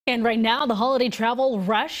And right now, the holiday travel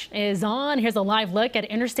rush is on. Here's a live look at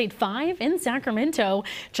Interstate 5 in Sacramento.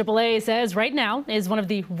 AAA says right now is one of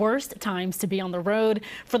the worst times to be on the road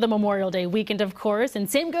for the Memorial Day weekend, of course, and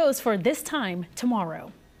same goes for this time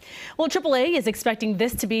tomorrow. Well, AAA is expecting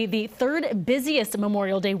this to be the third busiest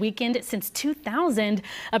Memorial Day weekend since 2000.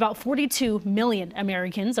 About 42 million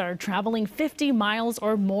Americans are traveling 50 miles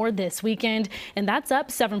or more this weekend, and that's up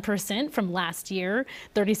 7% from last year.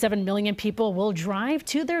 37 million people will drive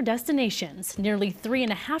to their destinations. Nearly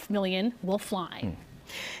 3.5 million will fly.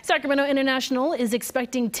 Sacramento International is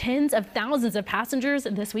expecting tens of thousands of passengers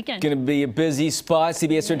this weekend. Going to be a busy spot.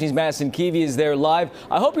 CBS 13's Madison Keevy is there live.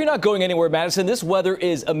 I hope you're not going anywhere, Madison. This weather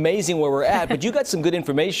is amazing where we're at, but you got some good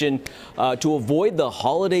information to avoid the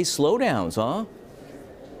holiday slowdowns, huh?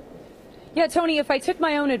 Yeah, Tony, if I took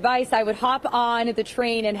my own advice, I would hop on the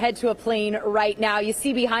train and head to a plane right now. You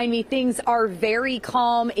see behind me, things are very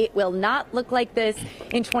calm. It will not look like this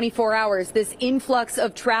in 24 hours. This influx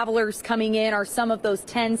of travelers coming in are some of those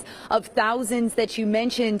tens of thousands that you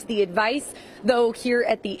mentioned. The advice, though, here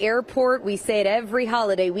at the airport, we say it every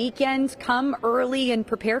holiday weekend, come early and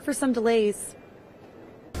prepare for some delays.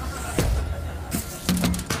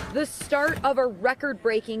 The start of a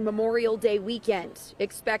record-breaking Memorial Day weekend.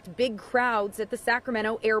 Expect big crowds at the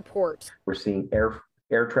Sacramento airport. We're seeing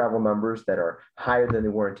air travel numbers that are higher than they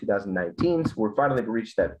were in 2019. So we're finally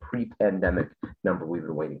reached that pre-pandemic number we've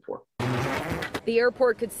been waiting for. The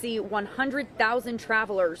airport could see 100,000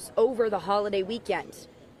 travelers over the holiday weekend.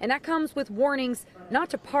 And that comes with warnings not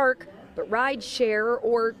to park, but ride share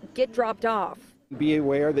or get dropped off. Be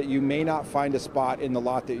aware that you may not find a spot in the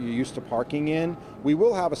lot that you're used to parking in. We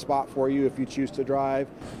will have a spot for you if you choose to drive.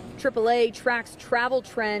 AAA tracks travel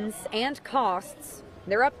trends and costs.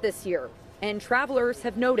 They're up this year, and travelers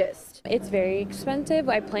have noticed. It's very expensive.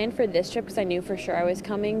 I planned for this trip because I knew for sure I was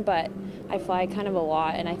coming, but I fly kind of a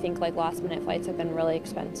lot, and I think like last minute flights have been really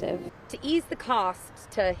expensive. To ease the costs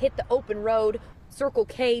to hit the open road, Circle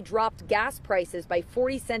K dropped gas prices by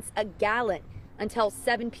 40 cents a gallon until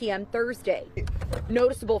 7 p.m. Thursday.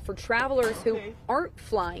 Noticeable for travelers who aren't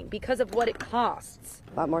flying because of what it costs.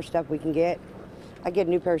 A lot more stuff we can get. I get a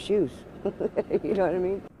new pair of shoes. You know what I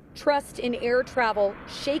mean? Trust in air travel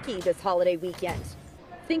shaky this holiday weekend.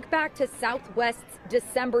 Think back to Southwest's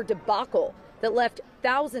December debacle that left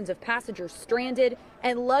thousands of passengers stranded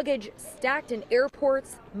and luggage stacked in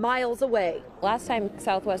airports miles away. Last time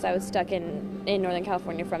Southwest, I was stuck in Northern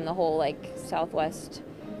California from the whole Southwest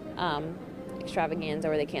extravaganza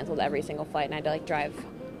where they canceled every single flight, and I had to drive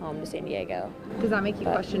home to San Diego. Does that make you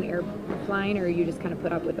question air flying, or you just kind of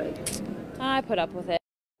put up with it? I put up with it.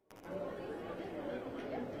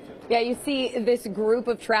 Yeah, you see this group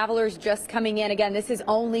of travelers just coming in. Again, this is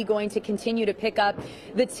only going to continue to pick up.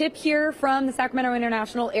 The tip here from the Sacramento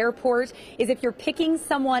International Airport is if you're picking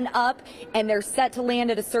someone up and they're set to land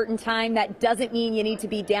at a certain time, that doesn't mean you need to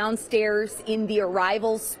be downstairs in the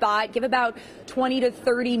arrival spot. Give about 20 to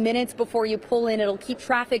 30 minutes before you pull in. It'll keep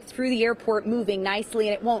traffic through the airport moving nicely,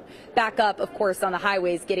 and it won't back up, of course, on the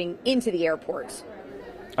highways getting into the airport.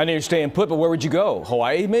 I know you're staying put, but where would you go?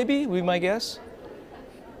 Hawaii, maybe, would be my guess?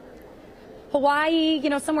 Hawaii,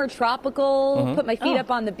 somewhere tropical, put my feet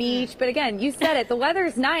up on the beach. But again, you said it, the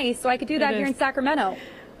weather's nice, so I could do that here in Sacramento.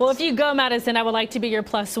 Well, if you go, Madison, I would like to be your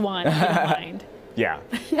 +1, if you don't mind. Yeah.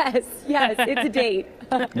 Yes, it's a date.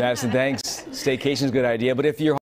 Madison, thanks. Staycation's a good idea, but if you're